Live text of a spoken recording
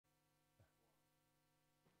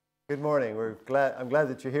Good morning. I'm glad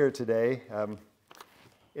that you're here today.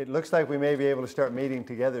 It looks like we may be able to start meeting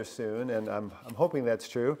together soon, and I'm hoping that's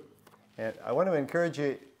true. And I want to encourage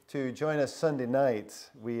you to join us Sunday nights.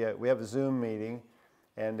 We have a Zoom meeting,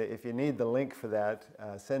 and if you need the link for that,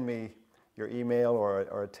 send me your email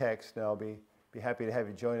or a text, and I'll be happy to have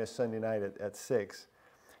you join us Sunday night at 6.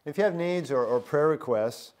 If you have needs or prayer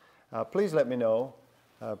requests, please let me know.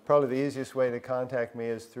 Probably the easiest way to contact me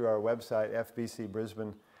is through our website,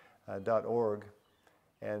 fbcbrisbane.org.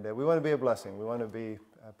 And we want to be a blessing. We want to be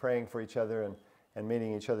praying for each other and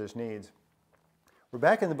meeting each other's needs. We're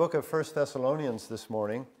back in the book of 1 Thessalonians this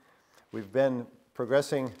morning. We've been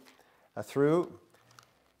progressing through.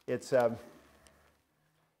 It's,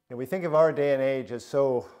 we think of our day and age as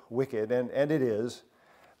so wicked, and it is.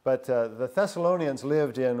 But the Thessalonians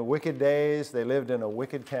lived in wicked days. They lived in a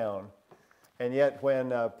wicked town. And yet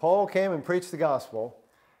when Paul came and preached the gospel,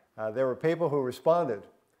 there were people who responded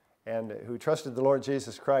and who trusted the Lord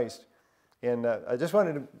Jesus Christ. And I just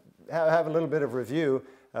wanted to have a little bit of review.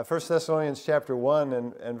 1 Thessalonians chapter 1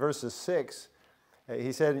 and verses 6,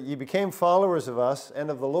 he said, "Ye became followers of us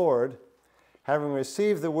and of the Lord, having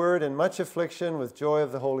received the word in much affliction with joy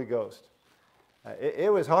of the Holy Ghost."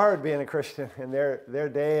 It was hard being a Christian in their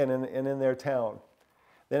day and in their town.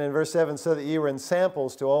 Then in verse 7, "So that ye were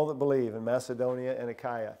ensamples to all that believe in Macedonia and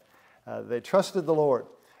Achaia." They trusted the Lord.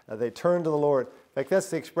 They turned to the Lord. In fact, that's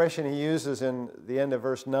the expression he uses in the end of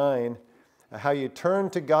verse 9, how you turn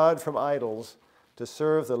to God from idols to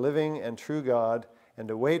serve the living and true God and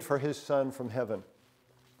to wait for his Son from heaven.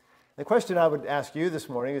 The question I would ask you this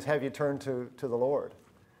morning is, have you turned to the Lord?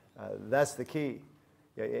 That's the key.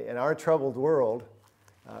 In our troubled world,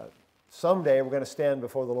 someday we're going to stand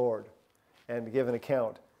before the Lord and give an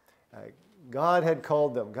account. God had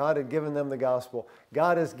called them. God had given them the gospel.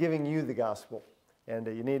 God is giving you the gospel, and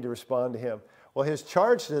you need to respond to him. Well, his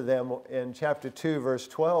charge to them in chapter 2, verse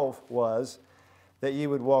 12 was that ye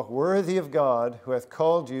would walk worthy of God who hath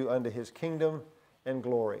called you unto his kingdom and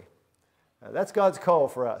glory. That's God's call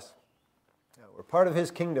for us. We're part of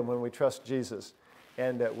his kingdom when we trust Jesus,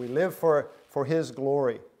 and we live for his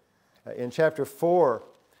glory. In chapter 4,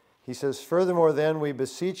 he says, "Furthermore then we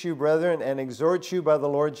beseech you, brethren, and exhort you by the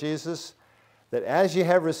Lord Jesus, that as ye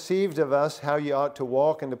have received of us how ye ought to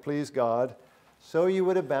walk and to please God, so you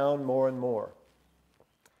would abound more and more."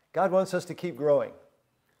 God wants us to keep growing.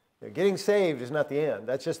 Getting saved is not the end.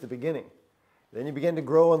 That's just the beginning. Then you begin to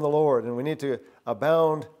grow in the Lord, and we need to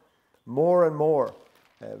abound more and more.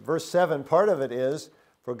 Verse 7, part of it is,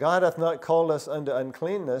 "For God hath not called us unto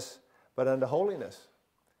uncleanness, but unto holiness."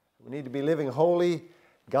 We need to be living holy,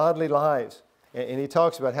 godly lives. And he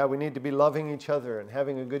talks about how we need to be loving each other and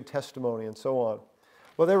having a good testimony and so on.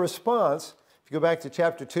 Well, their response, if you go back to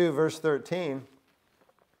chapter 2, verse 13,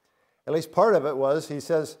 at least part of it was, he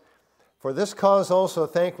says, "For this cause also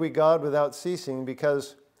thank we God without ceasing,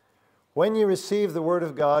 because when ye received the word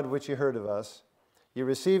of God which ye heard of us, ye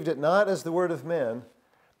received it not as the word of men,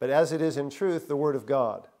 but as it is in truth the word of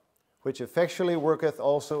God, which effectually worketh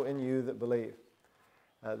also in you that believe."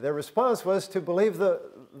 Their response was to believe the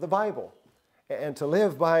Bible and to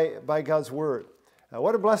live by God's word.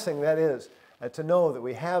 What a blessing that is, to know that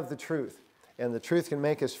we have the truth, and the truth can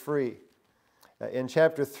make us free. In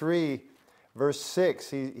chapter 3, verse 6,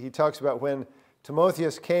 he talks about when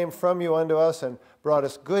Timotheus came from you unto us and brought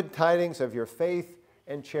us good tidings of your faith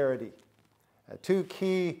and charity. Two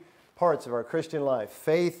key parts of our Christian life,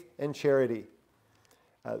 faith and charity.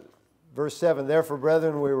 Verse 7, "Therefore,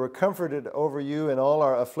 brethren, we were comforted over you in all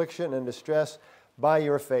our affliction and distress by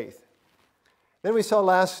your faith." Then we saw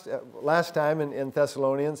last time in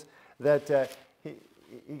Thessalonians that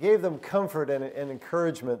he gave them comfort and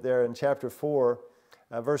encouragement there in chapter 4,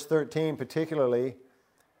 verse 13 particularly.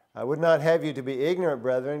 "I would not have you to be ignorant,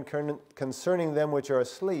 brethren, concerning them which are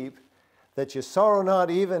asleep, that ye sorrow not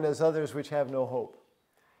even as others which have no hope."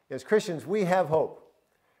 As Christians, we have hope.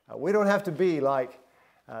 We don't have to be like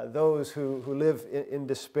those who live in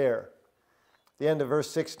despair. At the end of verse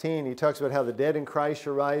 16, he talks about how the dead in Christ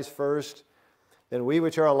shall rise first. "Then we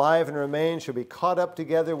which are alive and remain shall be caught up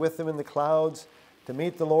together with them in the clouds to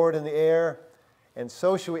meet the Lord in the air. And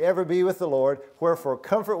so shall we ever be with the Lord. Wherefore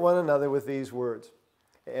comfort one another with these words."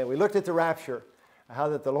 And we looked at the rapture, how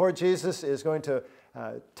that the Lord Jesus is going to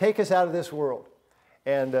take us out of this world.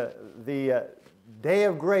 And the day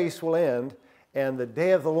of grace will end, and the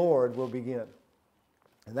day of the Lord will begin.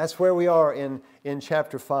 And that's where we are in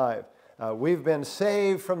chapter 5. We've been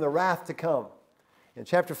saved from the wrath to come. In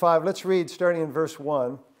chapter 5, let's read starting in verse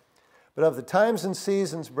 1. "But of the times and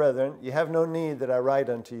seasons, brethren, ye have no need that I write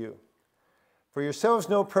unto you. For yourselves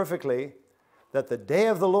know perfectly that the day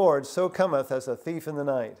of the Lord so cometh as a thief in the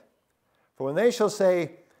night. For when they shall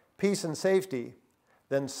say, peace and safety,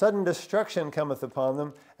 then sudden destruction cometh upon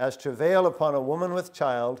them, as travail upon a woman with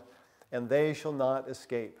child, and they shall not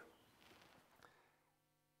escape.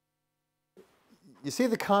 You see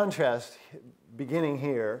the contrast beginning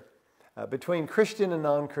here between Christian and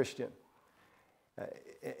non-Christian.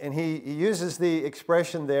 And he uses the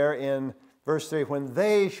expression there in verse 3, when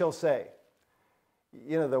they shall say.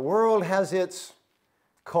 You know, the world has its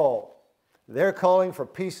call. They're calling for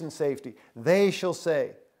peace and safety. They shall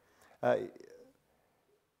say.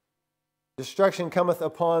 Destruction cometh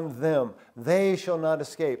upon them. They shall not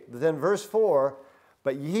escape. Then verse 4,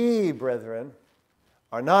 but ye, brethren,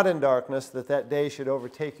 are not in darkness, that that day should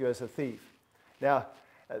overtake you as a thief. Now,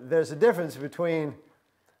 there's a difference between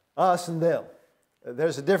us and them.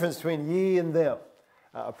 There's a difference between ye and them.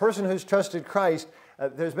 A person who's trusted Christ,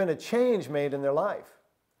 there's been a change made in their life.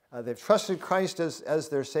 They've trusted Christ as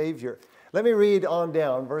their Savior. Let me read on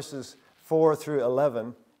down, verses 4 through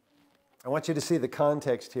 11. I want you to see the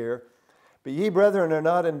context here. But ye, brethren, are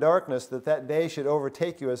not in darkness, that that day should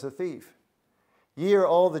overtake you as a thief. Ye are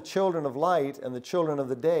all the children of light and the children of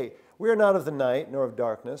the day. We are not of the night, nor of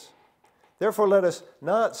darkness. Therefore let us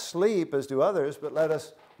not sleep as do others, but let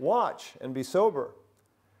us watch and be sober.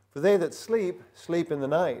 For they that sleep, sleep in the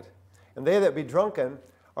night, and they that be drunken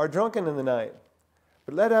are drunken in the night.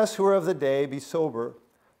 But let us who are of the day be sober,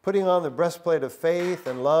 putting on the breastplate of faith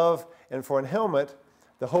and love, and for an helmet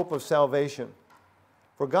the hope of salvation.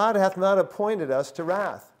 For God hath not appointed us to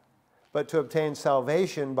wrath, but to obtain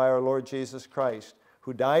salvation by our Lord Jesus Christ,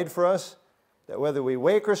 who died for us, that whether we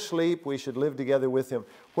wake or sleep, we should live together with him.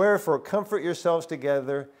 Wherefore comfort yourselves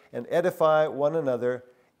together and edify one another,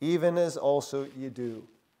 even as also ye do.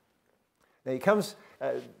 Now he comes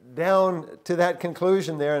down to that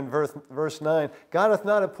conclusion there in verse 9. God hath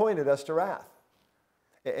not appointed us to wrath.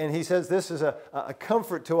 And he says this is a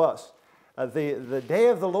comfort to us. The day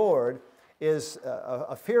of the Lord is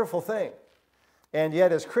a fearful thing. And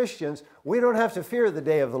yet as Christians, we don't have to fear the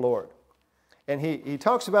day of the Lord. And he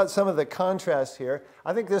talks about some of the contrasts here.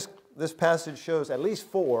 I think this passage shows at least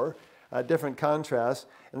 4 different contrasts.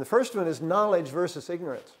 And the first one is knowledge versus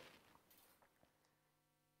ignorance.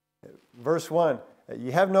 Verse 1,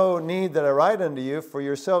 ye have no need that I write unto you, for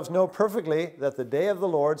yourselves know perfectly that the day of the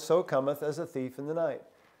Lord so cometh as a thief in the night.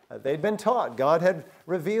 They'd been taught. God had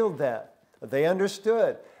revealed that. They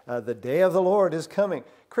understood. The day of the Lord is coming.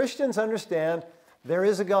 Christians understand there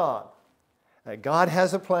is a God. God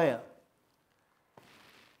has a plan.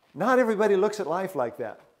 Not everybody looks at life like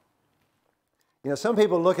that. You know, some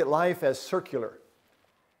people look at life as circular.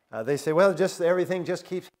 They say, well, everything just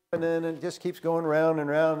keeps happening and just keeps going round and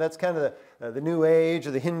round. That's kind of the New Age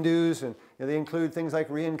or the Hindus, and they include things like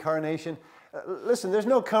reincarnation. Listen, there's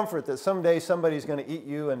no comfort that someday somebody's going to eat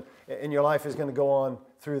you and your life is going to go on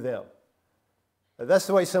through them. That's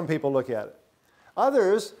the way some people look at it.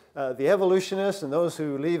 Others, the evolutionists and those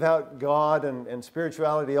who leave out God and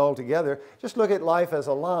spirituality altogether, just look at life as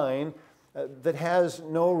a line that has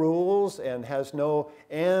no rules and has no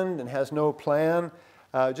end and has no plan,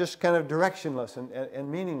 just kind of directionless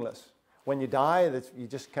and meaningless. When you die, you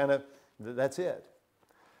just kind of, that's it.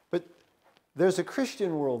 But there's a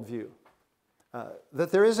Christian worldview,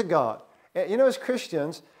 that there is a God. You know, as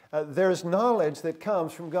Christians, there's knowledge that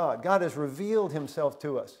comes from God. God has revealed himself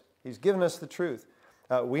to us. He's given us the truth.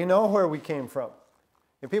 We know where we came from.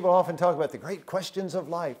 And people often talk about the great questions of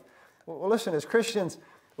life. Well, listen, as Christians,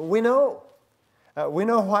 we know. We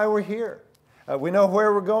know why we're here. We know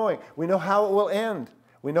where we're going. We know how it will end.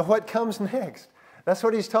 We know what comes next. That's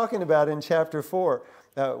what he's talking about in chapter 4.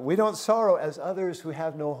 We don't sorrow as others who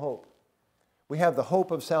have no hope. We have the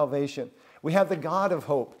hope of salvation. We have the God of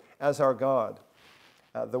hope as our God.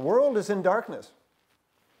 The world is in darkness.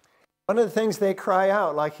 One of the things they cry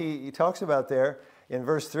out, like he talks about there in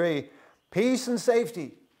verse 3, peace and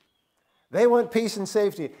safety. They want peace and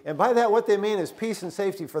safety. And by that, what they mean is peace and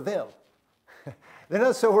safety for them. They're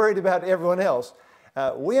not so worried about everyone else.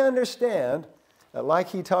 We understand, like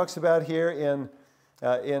he talks about here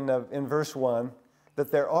in verse 1,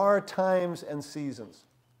 that there are times and seasons.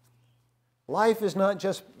 Life is not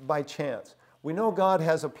just by chance. We know God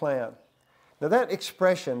has a plan. Now that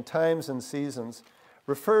expression, times and seasons,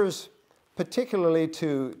 refers particularly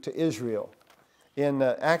to Israel. In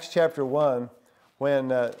Acts chapter 1, when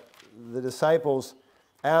the disciples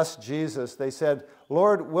asked Jesus, they said,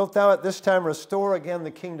 Lord, wilt thou at this time restore again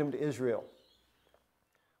the kingdom to Israel?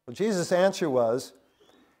 Well, Jesus' answer was,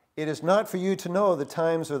 it is not for you to know the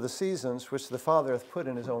times or the seasons which the Father hath put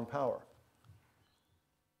in his own power.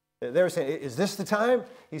 They were saying, is this the time?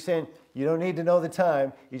 He's saying, you don't need to know the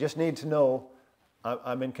time. You just need to know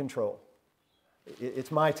I'm in control.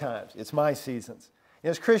 It's my times. It's my seasons.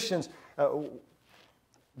 As Christians,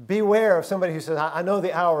 beware of somebody who says, I know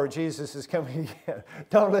the hour Jesus is coming again.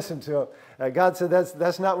 Don't listen to him. God said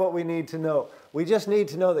that's not what we need to know. We just need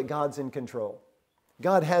to know that God's in control.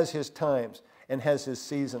 God has His times and has His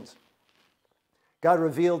seasons. God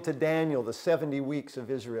revealed to Daniel the 70 weeks of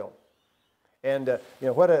Israel. And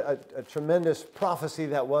what a tremendous prophecy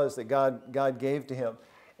that was that God gave to him.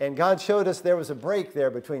 And God showed us there was a break there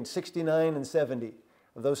between 69 and 70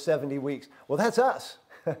 of those 70 weeks. Well, that's us.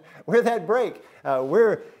 We're that break.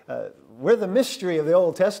 We're the mystery of the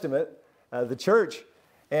Old Testament, the church.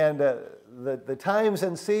 And the times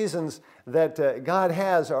and seasons that God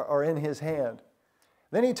has are in His hand.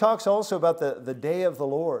 Then He talks also about the day of the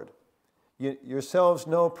Lord. Yourselves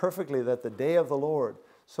know perfectly that the day of the Lord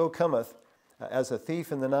so cometh as a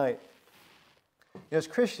thief in the night. As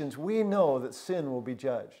Christians, we know that sin will be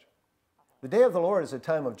judged. The day of the Lord is a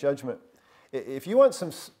time of judgment. If you want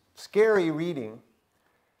some scary reading,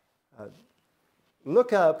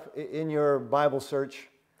 look up in your Bible search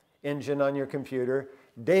engine on your computer,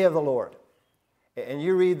 Day of the Lord, and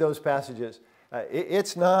you read those passages.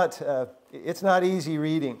 It's not easy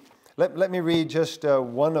reading. Let me read just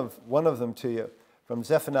one of them to you from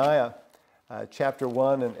Zephaniah chapter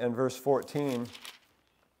 1 and verse 14.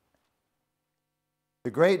 The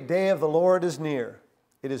great day of the Lord is near.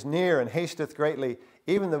 It is near and hasteth greatly,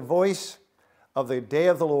 even the voice of the day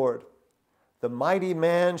of the Lord. The mighty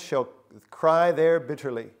man shall cry there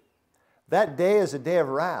bitterly. That day is a day of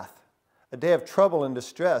wrath, a day of trouble and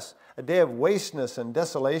distress, a day of wasteness and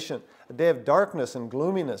desolation, a day of darkness and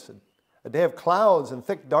gloominess, a day of clouds and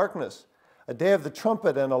thick darkness, a day of the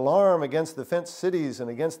trumpet and alarm against the fenced cities and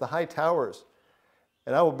against the high towers.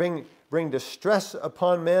 And I will bring distress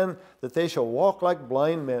upon men, that they shall walk like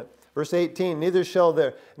blind men. Verse 18, neither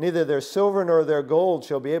their silver nor their gold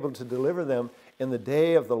shall be able to deliver them in the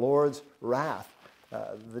day of the Lord's wrath.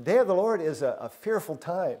 The day of the Lord is a fearful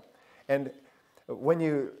time. And when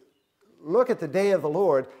you look at the day of the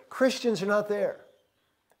Lord, Christians are not there.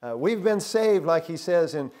 We've been saved, like he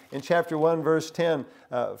says in chapter 1, verse 10,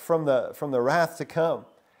 from the wrath to come.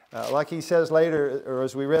 Like he says later, or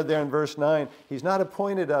as we read there in verse 9, He's not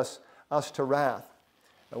appointed us to wrath.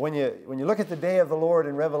 When you look at the day of the Lord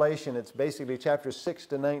in Revelation, it's basically chapters 6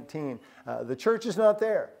 to 19. The church is not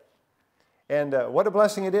there. And what a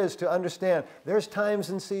blessing it is to understand there's times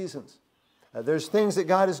and seasons. There's things that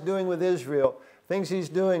God is doing with Israel, things He's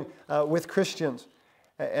doing with Christians.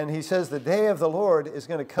 And He says the day of the Lord is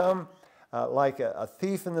going to come like a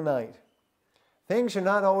thief in the night. Things are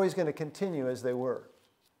not always going to continue as they were.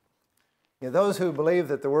 Those who believe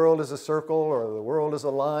that the world is a circle or the world is a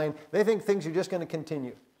line, they think things are just going to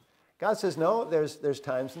continue. God says, no, there's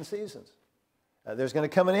times and seasons. There's going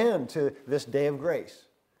to come an end to this day of grace.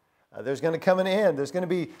 There's going to come an end. There's going to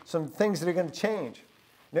be some things that are going to change.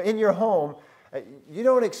 In your home, you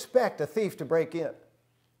don't expect a thief to break in.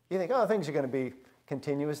 You think, oh, things are going to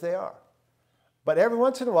continue as they are. But every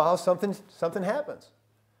once in a while, something happens.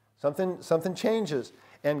 Something changes.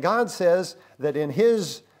 And God says that in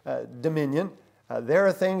His dominion, there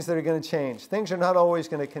are things that are going to change. Things are not always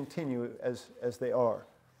going to continue as they are.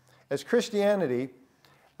 As Christianity,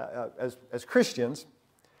 as Christians,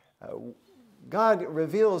 God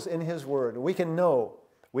reveals in His Word. We can know.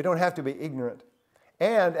 We don't have to be ignorant.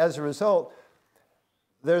 And as a result,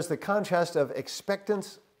 there's the contrast of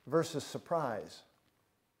expectance versus surprise.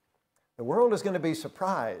 The world is going to be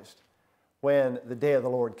surprised when the day of the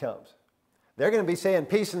Lord comes. They're going to be saying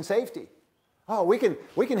peace and safety. Oh, we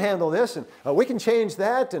can handle this, and we can change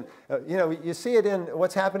that, and you see it in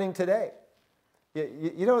what's happening today.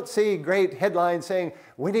 You don't see great headlines saying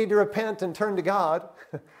we need to repent and turn to God.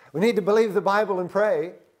 We need to believe the Bible and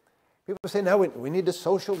pray. People say, no, we need to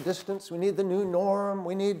social distance. We need the new norm.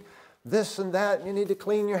 We need this and that. And you need to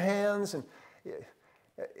clean your hands. And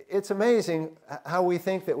it's amazing how we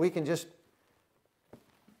think that we can just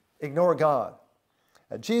ignore God.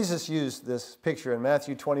 Jesus used this picture in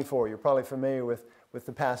Matthew 24. You're probably familiar with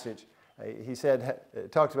the passage. He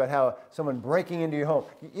talks about how someone breaking into your home.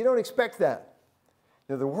 You don't expect that.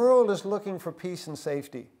 The world is looking for peace and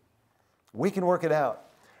safety. We can work it out.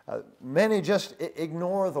 Many just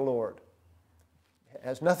ignore the Lord. It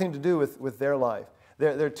has nothing to do with their life.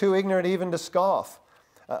 They're too ignorant even to scoff.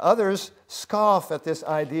 Others scoff at this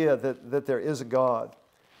idea that there is a God.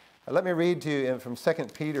 Let me read to you from 2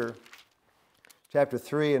 Peter chapter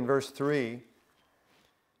 3 and verse 3.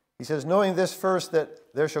 He says, knowing this first,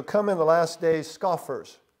 that there shall come in the last days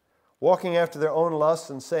scoffers, walking after their own lusts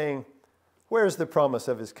and saying, where is the promise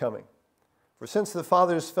of His coming? For since the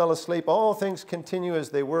fathers fell asleep, all things continue as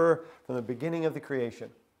they were from the beginning of the creation.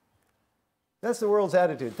 That's the world's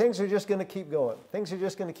attitude. Things are just going to keep going. Things are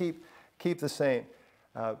just going to keep the same.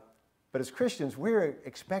 But as Christians, we're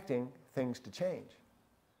expecting things to change.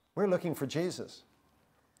 We're looking for Jesus.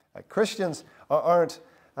 Christians aren't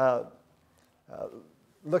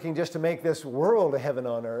looking just to make this world a heaven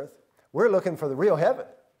on earth. We're looking for the real heaven.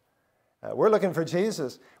 We're looking for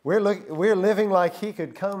Jesus. We're living like he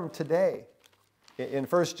could come today. In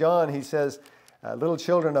 1 John, he says, little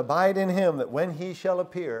children, abide in him, that when he shall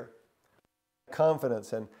appear,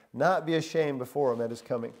 confidence and not be ashamed before him at his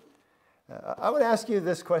coming. I would ask you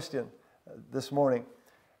this question this morning.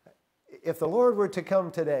 If the Lord were to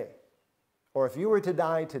come today, or if you were to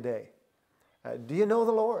die today, do you know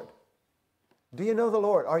the Lord? Do you know the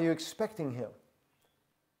Lord? Are you expecting him?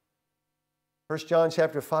 1 John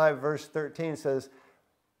chapter 5, verse 13 says,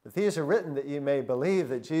 "But these are written that you may believe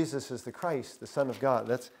that Jesus is the Christ, the Son of God."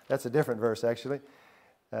 That's a different verse, actually.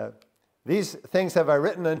 "These things have I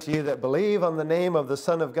written unto you that believe on the name of the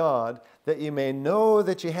Son of God, that you may know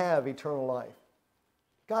that you have eternal life."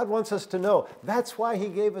 God wants us to know. That's why he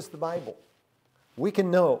gave us the Bible. We can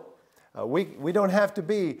know. We don't have to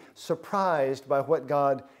be surprised by what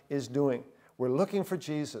God is doing. We're looking for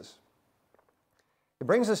Jesus. It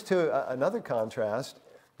brings us to another contrast,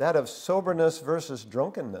 that of soberness versus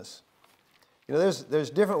drunkenness. You know, there's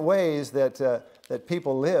different ways that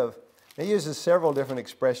people live. He uses several different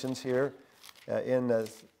expressions here in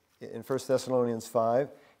 1 Thessalonians 5.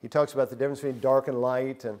 He talks about the difference between dark and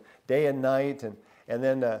light, and day and night, and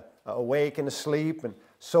then awake and asleep, and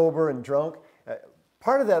sober and drunk.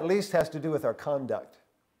 Part of that at least has to do with our conduct.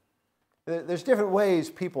 There's different ways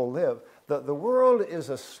people live. The world is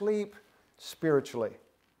asleep spiritually.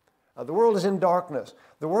 The world is in darkness.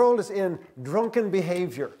 The world is in drunken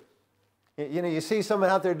behavior. You know, you see someone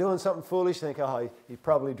out there doing something foolish, you think, oh, he's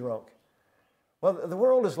probably drunk. Well, the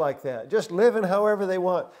world is like that, just living however they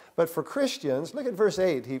want. But for Christians, look at verse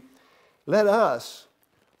 8. Let us,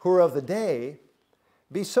 who are of the day,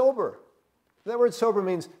 be sober. That word sober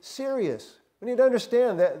means serious. We need to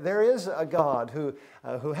understand that there is a God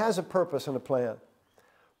who has a purpose and a plan.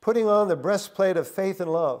 Putting on the breastplate of faith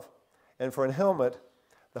and love, and for an helmet,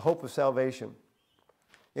 the hope of salvation.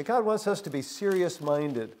 And God wants us to be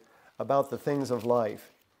serious-minded about the things of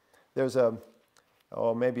life. There's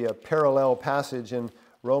maybe a parallel passage in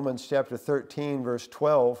Romans chapter 13, verse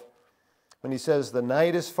 12, when he says, "The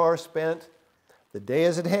night is far spent, the day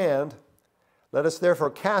is at hand. Let us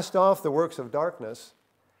therefore cast off the works of darkness,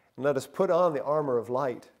 and let us put on the armor of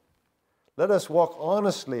light. Let us walk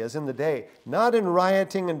honestly as in the day, not in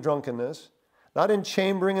rioting and drunkenness, not in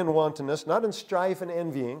chambering and wantonness, not in strife and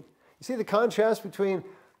envying." You see the contrast between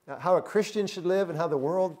how a Christian should live and how the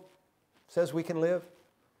world says we can live?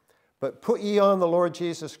 "But put ye on the Lord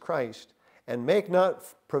Jesus Christ, and make not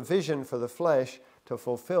provision for the flesh to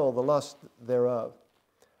fulfill the lust thereof."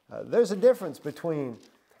 There's a difference between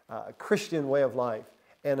a Christian way of life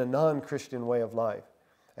and a non-Christian way of life.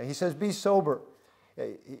 He says, be sober.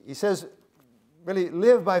 He says, really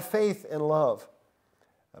live by faith and love.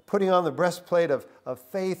 Putting on the breastplate of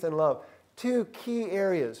faith and love. Two key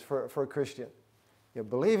areas for a Christian. You know,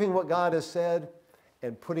 believing what God has said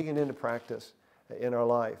and putting it into practice in our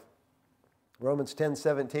life. Romans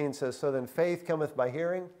 10:17 says, "So then faith cometh by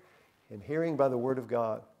hearing, and hearing by the word of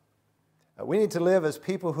God." We need to live as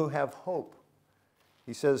people who have hope.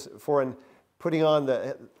 He says, for an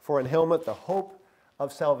helmet, the hope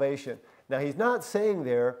of salvation. Now, he's not saying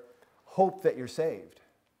there, hope that you're saved.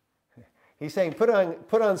 He's saying put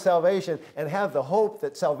on salvation and have the hope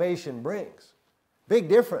that salvation brings. Big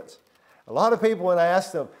difference. A lot of people, when I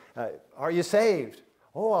ask them, are you saved?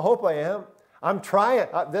 Oh, I hope I am. I'm trying.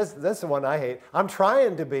 That's the one I hate. I'm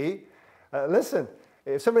trying to be. Listen,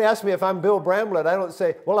 if somebody asks me if I'm Bill Bramlett, I don't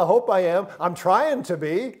say, well, I hope I am. I'm trying to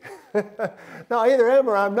be. No, I either am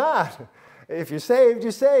or I'm not. If you're saved,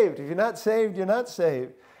 you're saved. If you're not saved, you're not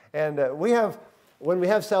saved. And when we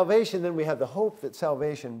have salvation, then we have the hope that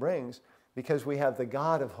salvation brings, because we have the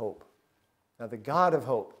God of hope. Now, the God of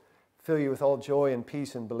hope fill you with all joy and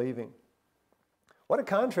peace in believing. What a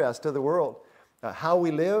contrast to the world. How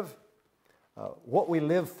we live, what we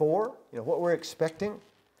live for, what we're expecting,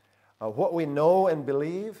 what we know and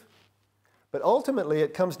believe. But ultimately,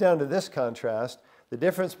 it comes down to this contrast, the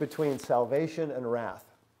difference between salvation and wrath.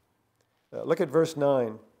 Look at verse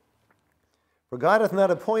 9. "For God hath not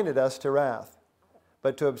appointed us to wrath,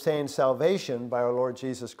 but to obtain salvation by our Lord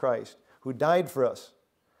Jesus Christ, who died for us,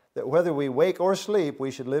 that whether we wake or sleep,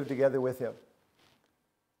 we should live together with him.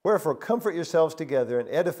 Wherefore comfort yourselves together and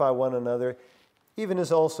edify one another, even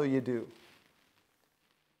as also you do."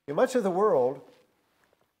 Much of the world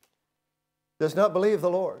does not believe the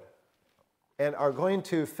Lord and are going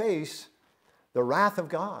to face the wrath of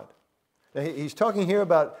God. Now, he's talking here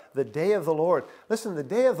about the day of the Lord. Listen, the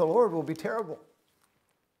day of the Lord will be terrible.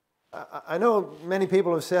 I know many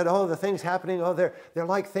people have said, oh, the things happening, oh, they're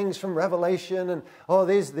like things from Revelation, and oh,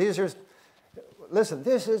 these are... Listen,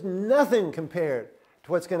 this is nothing compared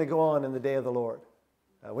to what's going to go on in the day of the Lord.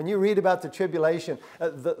 When you read about the tribulation,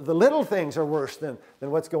 the little things are worse than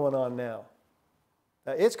what's going on now.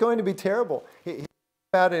 It's going to be terrible. He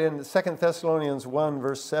about it in 2 Thessalonians 1,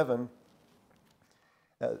 verse 7.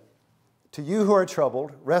 To you who are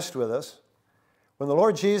troubled, rest with us, when the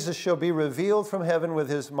Lord Jesus shall be revealed from heaven with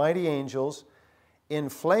his mighty angels, in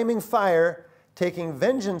flaming fire, taking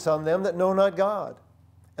vengeance on them that know not God,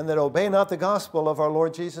 and that obey not the gospel of our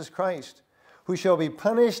Lord Jesus Christ, who shall be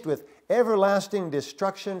punished with everlasting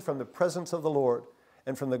destruction from the presence of the Lord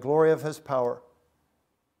and from the glory of his power.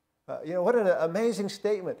 What an amazing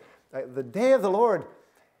statement. The day of the Lord,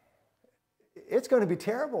 it's going to be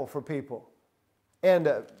terrible for people.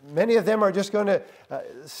 And many of them are just going to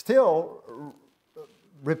still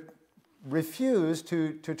refuse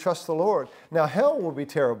to trust the Lord. Now, hell will be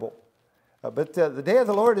terrible. But the day of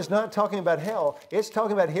the Lord is not talking about hell. It's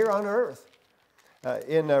talking about here on earth.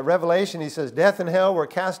 In Revelation, he says, death and hell were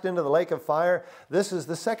cast into the lake of fire. This is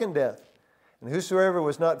the second death. And whosoever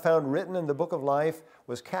was not found written in the book of life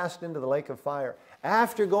was cast into the lake of fire.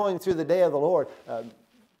 After going through the day of the Lord,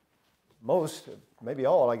 most, maybe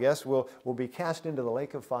all, I guess, will be cast into the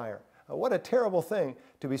lake of fire. What a terrible thing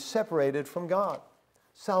to be separated from God.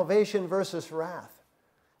 Salvation versus wrath.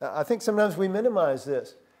 I think sometimes we minimize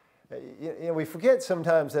this. We forget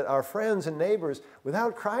sometimes that our friends and neighbors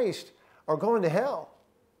without Christ are going to hell.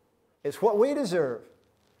 It's what we deserve.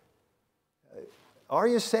 Are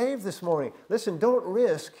you saved this morning? Listen, don't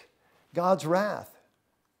risk God's wrath.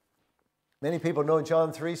 Many people know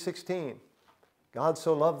John 3:16. God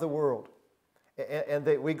so loved the world. And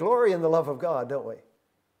we glory in the love of God, don't we?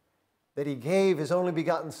 That he gave his only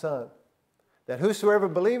begotten Son, that whosoever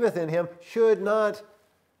believeth in him should not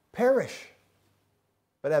perish,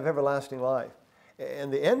 but have everlasting life.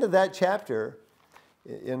 And the end of that chapter,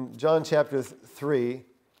 in John chapter 3,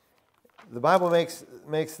 the Bible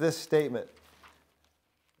makes this statement.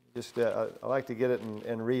 I like to get it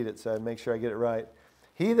and read it, so I make sure I get it right.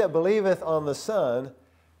 He that believeth on the Son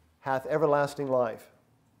hath everlasting life.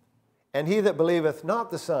 And he that believeth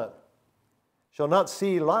not the Son shall not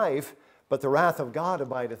see life, but the wrath of God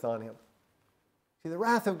abideth on him. See, the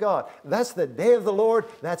wrath of God, that's the day of the Lord,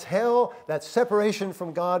 that's hell, that's separation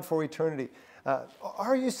from God for eternity.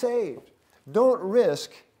 Are you saved? Don't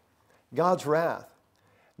risk God's wrath.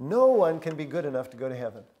 No one can be good enough to go to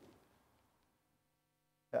heaven.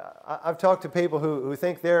 I've talked to people who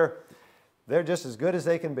think they're just as good as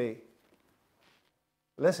they can be.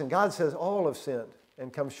 Listen, God says all have sinned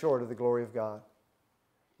and come short of the glory of God.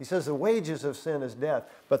 He says the wages of sin is death,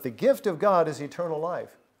 but the gift of God is eternal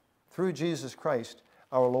life through Jesus Christ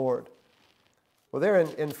our Lord. Well, there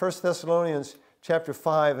in 1 Thessalonians chapter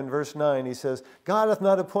 5 and verse 9, he says, God hath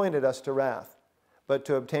not appointed us to wrath, but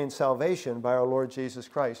to obtain salvation by our Lord Jesus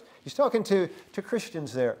Christ. He's talking to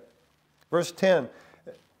Christians there. Verse 10,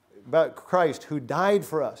 about Christ who died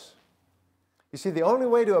for us. You see, the only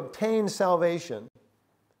way to obtain salvation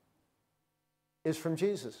is from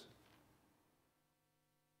Jesus.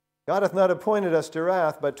 God hath not appointed us to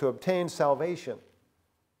wrath, but to obtain salvation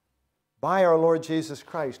by our Lord Jesus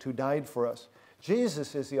Christ, who died for us.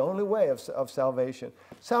 Jesus is the only way of salvation.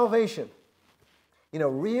 Salvation.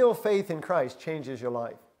 Real faith in Christ changes your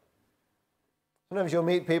life. Sometimes you'll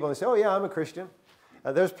meet people and say, oh yeah, I'm a Christian.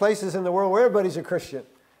 There's places in the world where everybody's a Christian.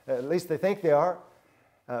 At least they think they are,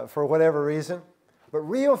 for whatever reason. But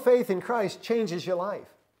real faith in Christ changes your life.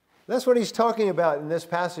 That's what he's talking about in this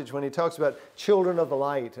passage when he talks about children of the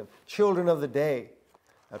light and children of the day.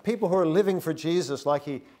 People who are living for Jesus, like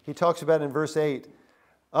he talks about in verse 8.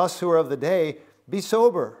 Us who are of the day, be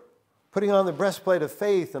sober, putting on the breastplate of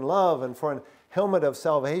faith and love, and for an helmet of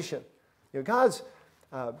salvation. God's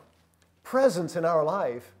presence in our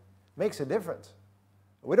life makes a difference.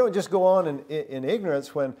 We don't just go on in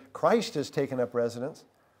ignorance when Christ has taken up residence.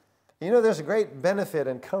 There's a great benefit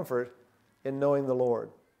and comfort in knowing the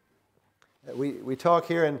Lord. We talk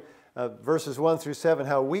here in verses 1 through 7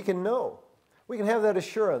 how we can know. We can have that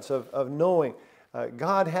assurance of knowing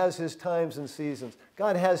God has his times and seasons.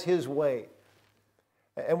 God has his way.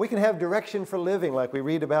 And we can have direction for living like we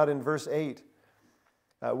read about in verse 8.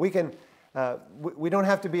 We don't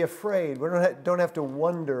have to be afraid. We don't have to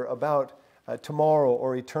wonder about tomorrow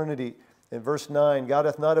or eternity. In verse 9, God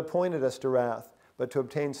hath not appointed us to wrath, but to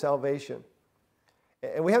obtain salvation.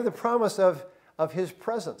 And we have the promise of his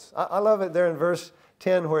presence. I love it there in verse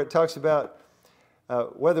 10 where it talks about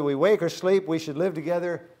whether we wake or sleep, we should live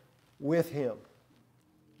together with Him.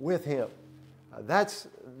 With Him. That's,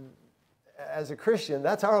 as a Christian,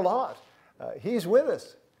 that's our lot. He's with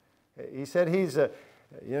us. He said He's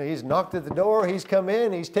knocked at the door, He's come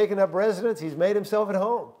in, He's taken up residence, He's made Himself at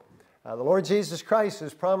home. The Lord Jesus Christ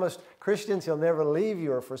has promised Christians He'll never leave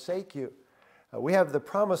you or forsake you. We have the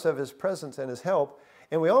promise of His presence and His help.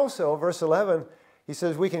 And we also, verse 11, He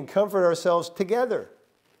says we can comfort ourselves together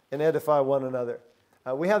and edify one another.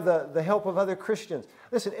 We have the help of other Christians.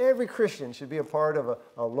 Listen, every Christian should be a part of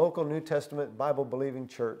a local New Testament Bible-believing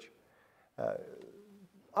church.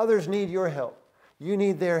 Others need your help. You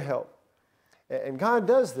need their help. And God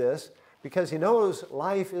does this because He knows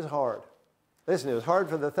life is hard. Listen, it was hard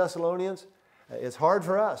for the Thessalonians. It's hard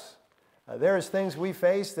for us. There's things we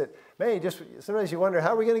face that, man, sometimes you wonder,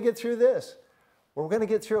 how are we going to get through this? Well, we're going to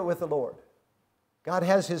get through it with the Lord. God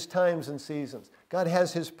has His times and seasons. God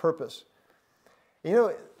has His purpose. You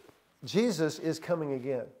know, Jesus is coming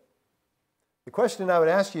again. The question I would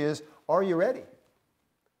ask you is, are you ready?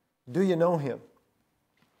 Do you know Him?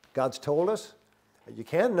 God's told us you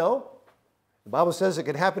can know. The Bible says it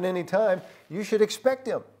could happen any time. You should expect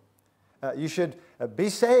Him. You should be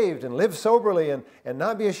saved and live soberly and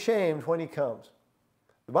not be ashamed when He comes.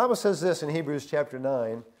 The Bible says this in Hebrews chapter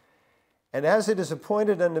 9, "And as it is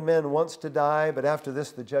appointed unto men once to die, but after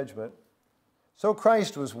this the judgment, so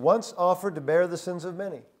Christ was once offered to bear the sins of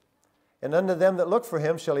many. And unto them that look for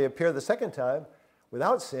Him shall He appear the second time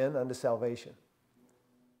without sin unto salvation."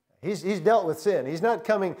 He's dealt with sin. He's not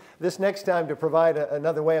coming this next time to provide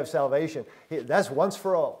another way of salvation. That's once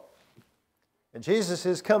for all. And Jesus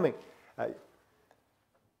is coming.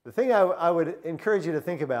 The thing I would encourage you to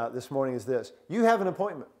think about this morning is this. You have an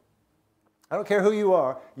appointment. I don't care who you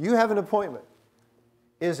are. You have an appointment.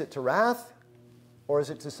 Is it to wrath or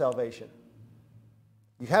is it to salvation?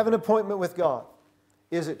 You have an appointment with God.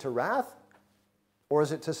 Is it to wrath or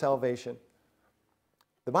is it to salvation?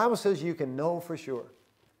 The Bible says you can know for sure.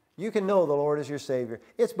 You can know the Lord is your Savior.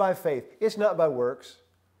 It's by faith. It's not by works.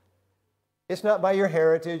 It's not by your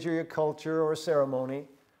heritage or your culture or ceremony.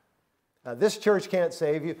 This church can't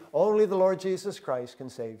save you. Only the Lord Jesus Christ can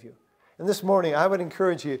save you. And this morning, I would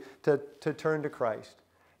encourage you to turn to Christ,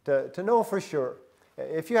 to know for sure.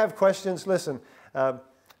 If you have questions, listen,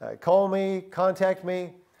 call me, contact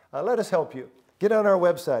me. Let us help you. Get on our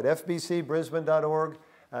website, fbcbrisbane.org.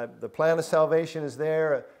 The plan of salvation is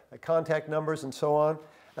there, contact numbers and so on.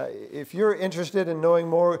 If you're interested in knowing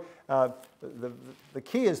more, the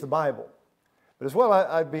key is the Bible. But as well,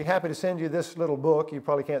 I'd be happy to send you this little book. You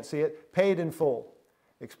probably can't see it. Paid in Full.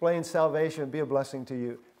 Explains salvation and be a blessing to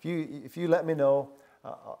you. If you let me know,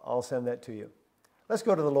 I'll send that to you. Let's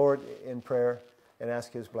go to the Lord in prayer and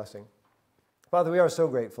ask His blessing. Father, we are so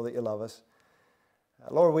grateful that You love us.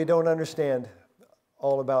 Lord, we don't understand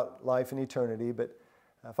all about life and eternity, but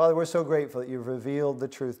Father, we're so grateful that You've revealed the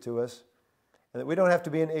truth to us and that we don't have to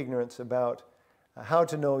be in ignorance about how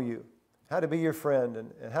to know You, how to be Your friend,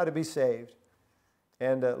 and how to be saved.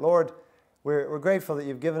 And Lord, we're grateful that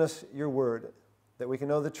You've given us Your word, that we can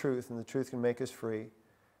know the truth and the truth can make us free. And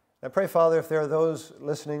I pray, Father, if there are those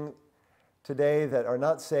listening today that are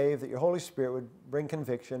not saved, that Your Holy Spirit would bring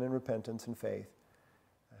conviction and repentance and faith.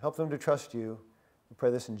 Help them to trust You. We pray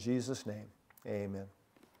this in Jesus' name. Amen.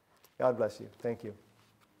 God bless you. Thank you.